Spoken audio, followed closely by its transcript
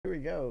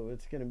go.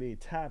 It's going to be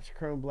Topps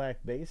Chrome Black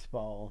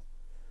Baseball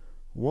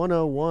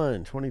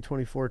 101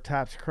 2024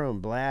 Topps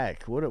Chrome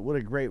Black. What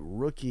a great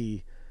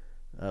rookie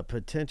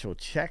potential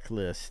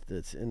checklist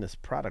that's in this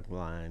product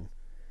line.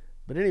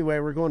 But anyway,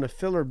 we're going to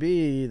filler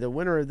B. The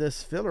winner of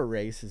this filler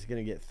race is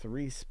going to get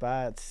 3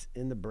 spots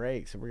in the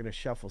break. So we're going to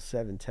shuffle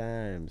 7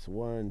 times.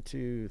 1,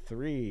 2,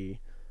 3,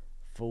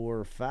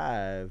 4,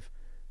 5,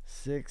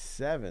 6,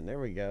 7. There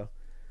we go.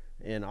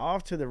 And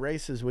off to the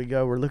races we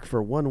go. We're looking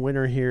for one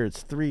winner here.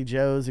 It's 3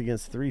 Joes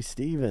against 3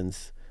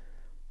 Stevens.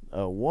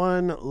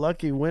 One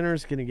lucky winner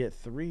is going to get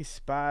 3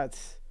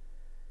 spots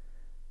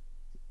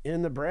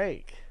in the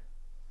break.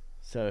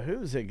 So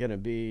who's it going to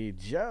be?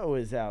 Joe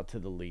is out to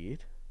the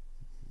lead.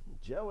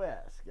 Joe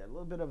S. Got a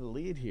little bit of a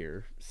lead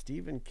here.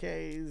 Stephen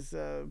K's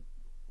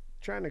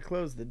trying to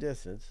close the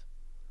distance.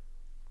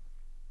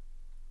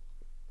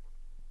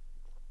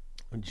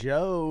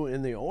 Joe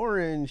in the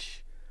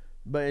orange,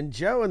 but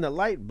Joe in the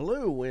light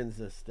blue wins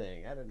this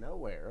thing out of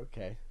nowhere.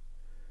 Okay.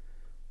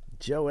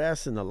 Joe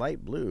S. in the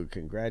light blue,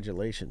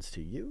 congratulations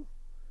to you.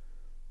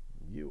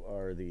 You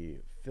are the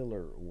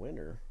filler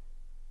winner.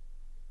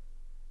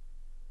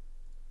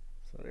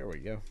 So there we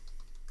go.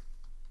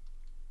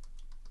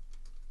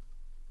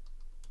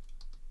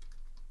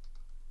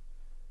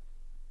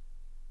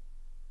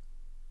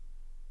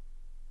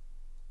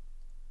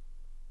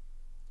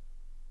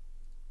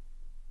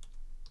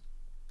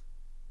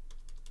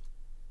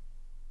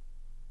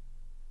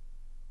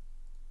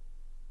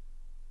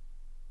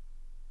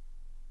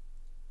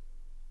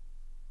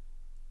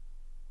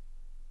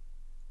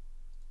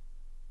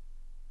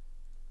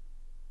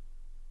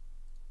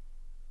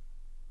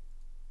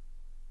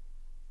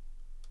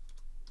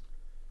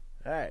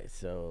 All right,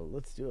 so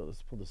let's do it.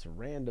 Let's pull this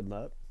random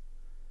up.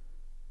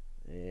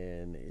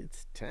 And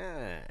it's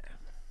time.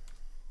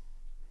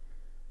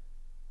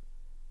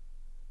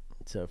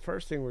 So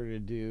first thing we're going to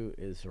do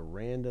is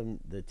random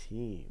the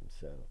team.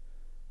 So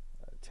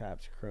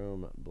Topps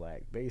Chrome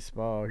Black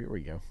Baseball. Here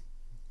we go.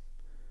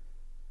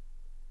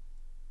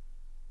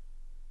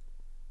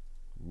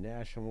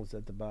 Nationals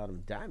at the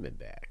bottom.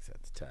 Diamondbacks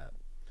at the top.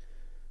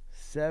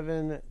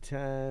 7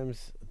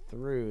 times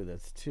through.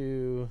 That's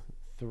 2,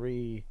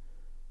 3,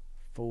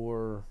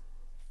 4,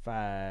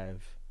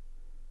 5,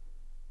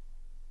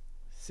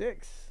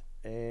 6,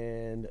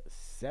 and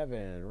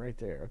 7 right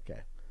there.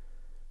 Okay.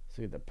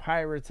 So the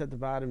Pirates at the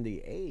bottom.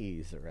 The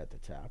A's are at the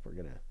top. We're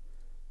going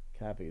to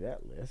copy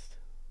that list.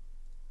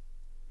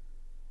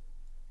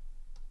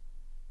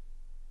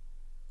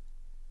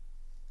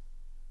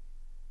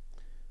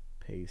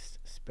 Paste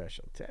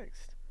special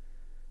text.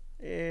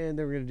 And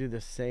then we're going to do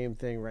the same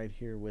thing right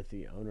here with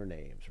the owner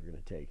names. We're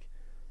going to take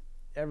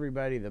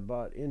everybody that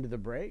bought into the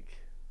break.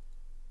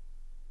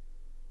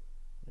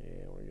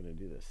 And we're going to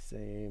do the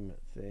same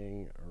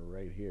thing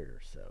right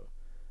here. So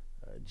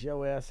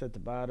Joe S. at the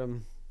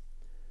bottom.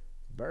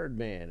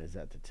 Birdman is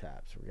at the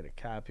top. So we're going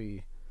to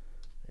copy.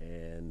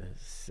 And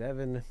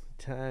 7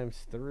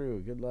 times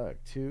through. Good luck.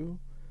 2,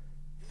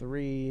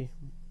 3,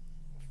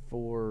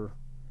 4,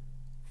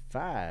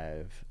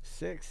 5,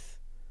 6,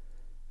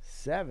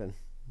 7.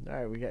 All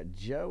right, we got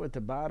Joe at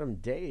the bottom.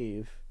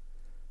 Dave,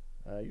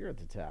 you're at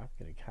the top.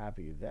 Going to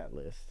copy that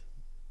list.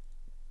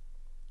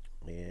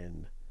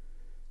 And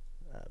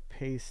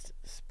paste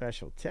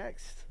special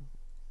text.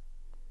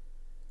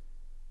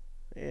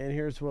 And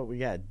here's what we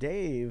got.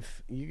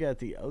 Dave, you got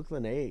the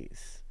Oakland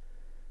A's.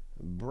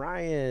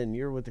 Brian,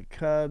 you're with the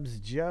Cubs.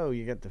 Joe,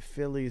 you got the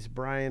Phillies.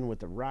 Brian with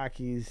the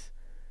Rockies.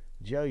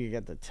 Joe, you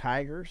got the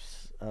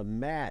Tigers.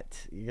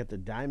 Matt, you got the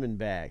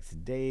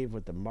Diamondbacks. Dave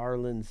with the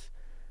Marlins.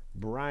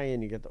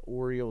 Brian, you got the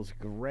Orioles.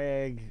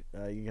 Greg,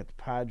 you got the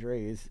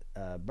Padres.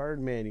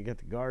 Birdman, you got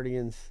the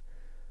Guardians.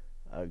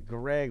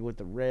 Greg with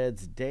the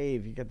Reds.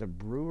 Dave, you got the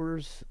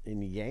Brewers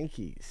and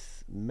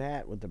Yankees.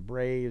 Matt with the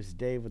Braves.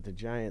 Dave with the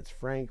Giants.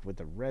 Frank with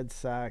the Red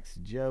Sox.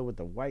 Joe with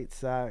the White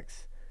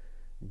Sox.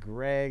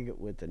 Greg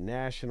with the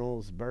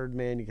Nationals.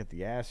 Birdman, you got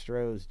the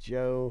Astros.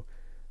 Joe,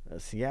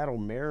 Seattle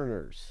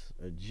Mariners.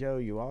 Joe,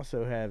 you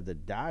also have the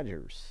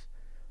Dodgers.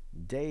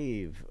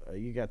 Dave,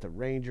 you got the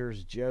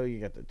Rangers. Joe, you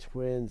got the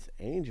Twins,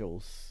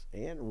 Angels,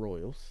 and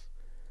Royals.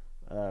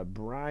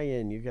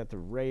 Brian, you got the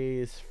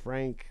Rays.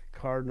 Frank,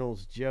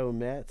 Cardinals. Joe,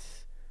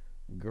 Mets.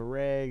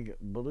 Greg,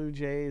 Blue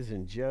Jays.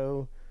 And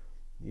Joe,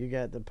 you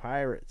got the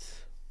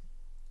Pirates.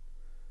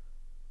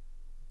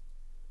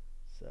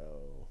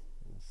 So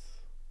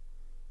let's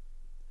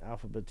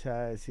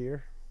alphabetize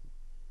here.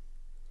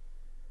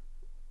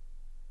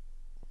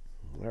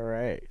 All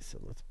right, so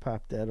let's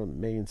pop that on the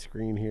main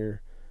screen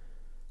here.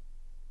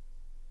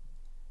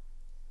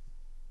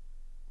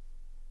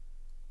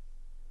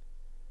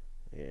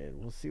 And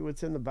we'll see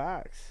what's in the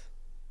box.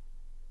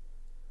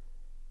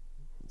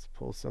 Let's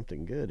pull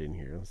something good in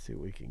here. Let's see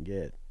what we can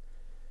get.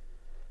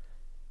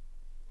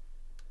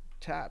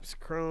 Topps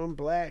Chrome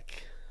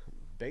Black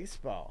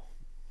Baseball.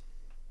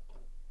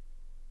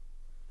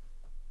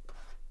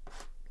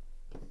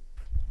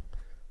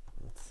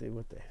 Let's see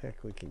what the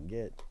heck we can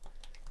get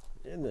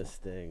in this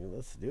thing.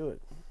 Let's do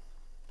it.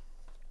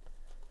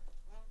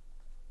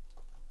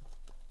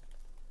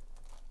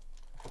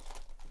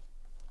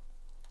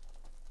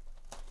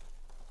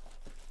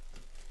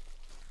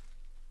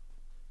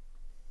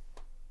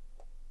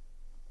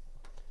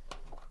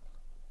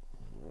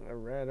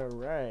 right, all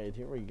right.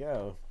 Here we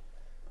go.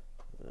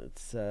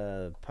 Let's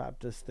pop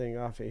this thing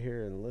off of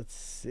here and let's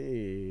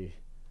see.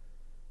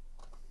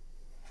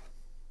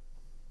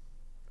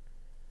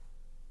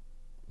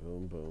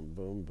 Boom, boom,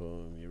 boom,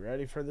 boom. You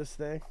ready for this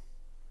thing?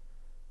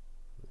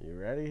 You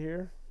ready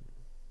here?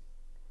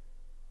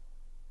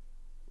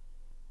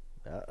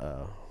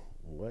 Uh-oh.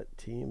 What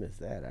team is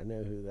that? I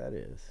know who that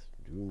is.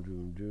 Doom,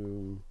 doom,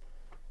 doom.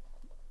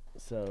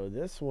 So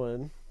this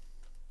one,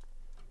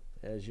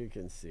 as you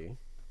can see,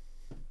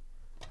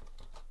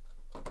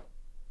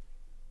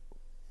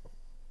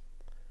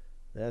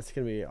 that's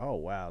going to be, oh,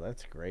 wow,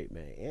 that's great,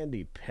 man.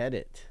 Andy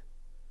Pettitte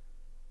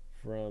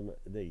from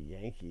the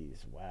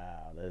Yankees.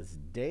 Wow, that's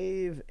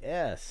Dave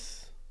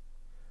S.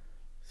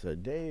 So,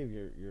 Dave,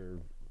 your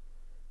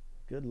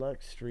good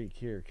luck streak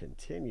here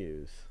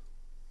continues.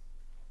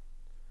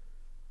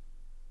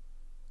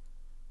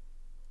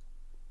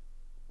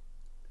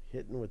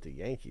 Hitting with the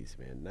Yankees,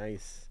 man.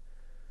 Nice.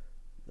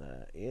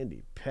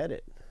 Andy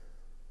Pettitte.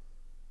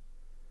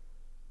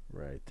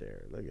 Right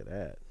there. Look at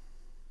that.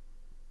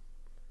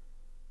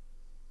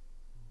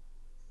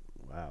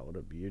 Wow, what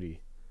a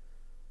beauty.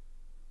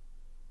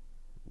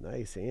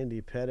 Nice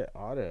Andy Pettitte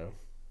auto.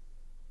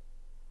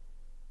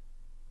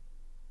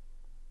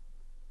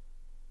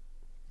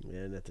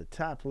 And at the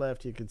top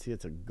left, you can see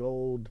it's a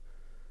gold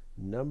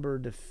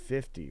numbered to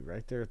 50.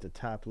 Right there at the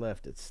top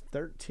left, it's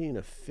 13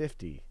 of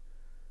 50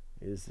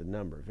 is the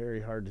number.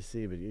 Very hard to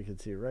see, but you can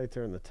see right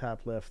there on the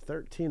top left,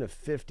 13 of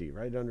 50,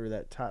 right under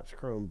that Topps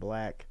Chrome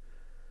black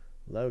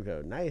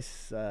logo.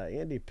 Nice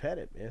Andy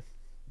Pettitte, man.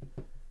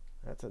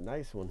 That's a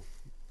nice one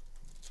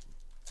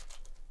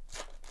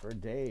for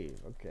Dave.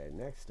 Okay,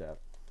 next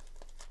up,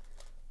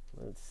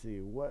 let's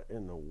see what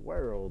in the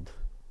world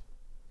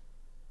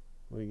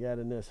we got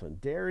in this one.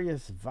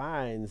 Darius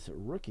Vines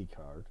rookie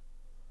card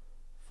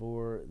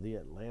for the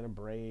Atlanta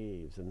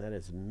Braves, and that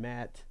is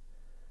Matt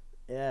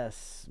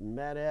S.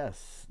 Matt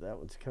S. That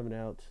one's coming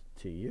out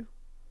to you.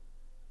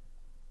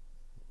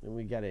 And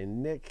we got a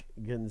Nick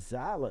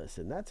Gonzalez,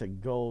 and that's a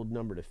gold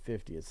number to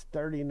 50. It's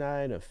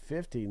 39 of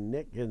 50.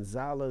 Nick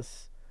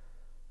Gonzalez,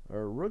 a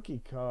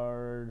rookie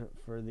card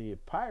for the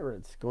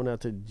Pirates, going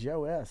out to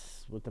Joe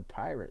S. with the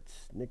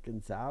Pirates. Nick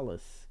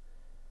Gonzalez,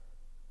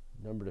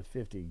 number to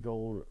 50,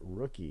 gold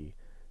rookie.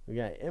 We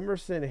got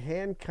Emerson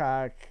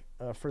Hancock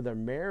for the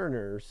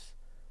Mariners,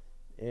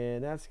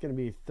 and that's going to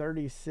be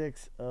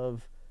 36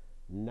 of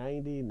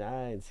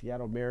 99.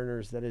 Seattle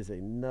Mariners. That is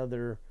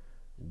another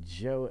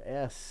Joe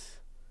S.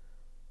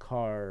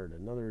 card.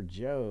 Another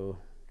Joe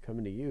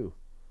coming to you.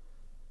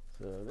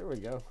 So there we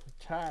go.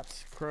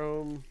 Topps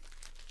Chrome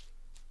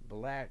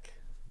black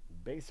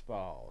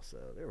baseball. So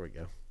there we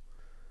go.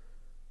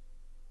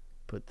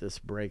 Put this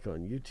break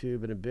on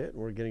YouTube in a bit, and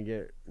we're going to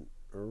get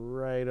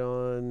right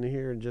on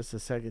here in just a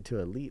second to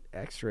Elite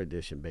Extra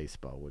Edition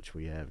Baseball, which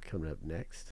we have coming up next.